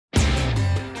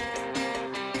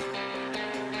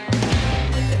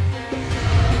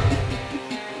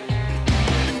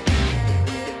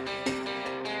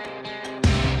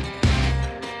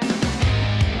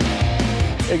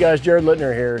Hey guys, Jared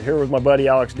Lintner here with my buddy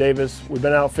Alex Davis. We've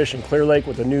been out fishing Clear Lake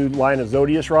with a new line of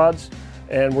Zodias rods,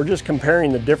 and we're just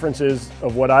comparing the differences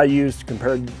of what I use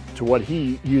compared to what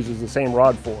he uses the same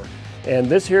rod for. And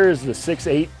this here is the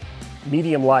 6/8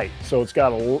 medium light, so it's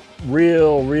got a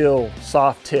real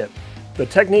soft tip. The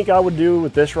technique I would do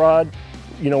with this rod,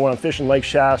 you know, when I'm fishing Lake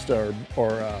Shasta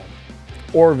or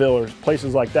Oroville or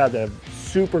places like that that have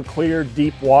super clear,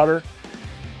 deep water,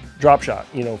 drop shot,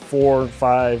 you know, 4,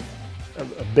 5,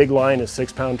 a big line is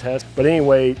 6-pound test. But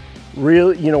anyway,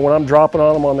 really, you know, when I'm dropping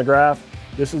on them on the graph,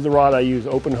 this is the rod I use,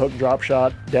 open hook drop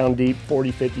shot, down deep, 40,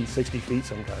 50, 60 feet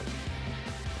sometimes.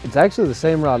 It's actually the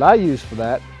same rod I use for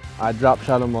that. I drop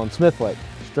shot them on Smith Lake,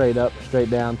 straight up,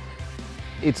 straight down.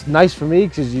 It's nice for me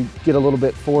because you get a little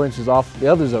bit 4 inches off the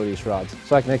other Zodias rods.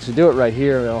 So I can actually do it right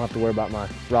here and I don't have to worry about my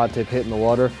rod tip hitting the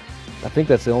water. I think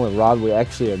that's the only rod we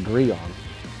actually agree on.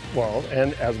 Well,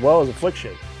 and as well as a flick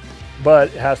shake. But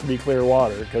it has to be clear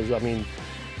water because, I mean,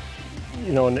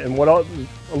 you know, and what a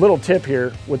little tip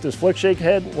here with this flick shake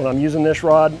head, when I'm using this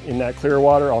rod in that clear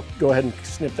water, I'll go ahead and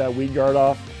snip that weed guard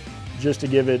off just to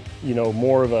give it, you know,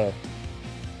 more of a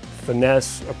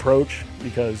finesse approach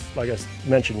because, like I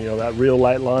mentioned, you know, that real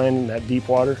light line, that deep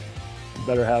water, you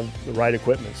better have the right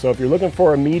equipment. So if you're looking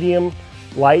for a medium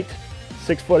light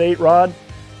 6'8" rod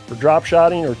for drop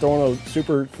shotting or throwing a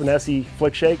super finesse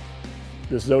flick shake,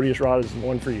 this Zodias rod is the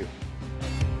one for you.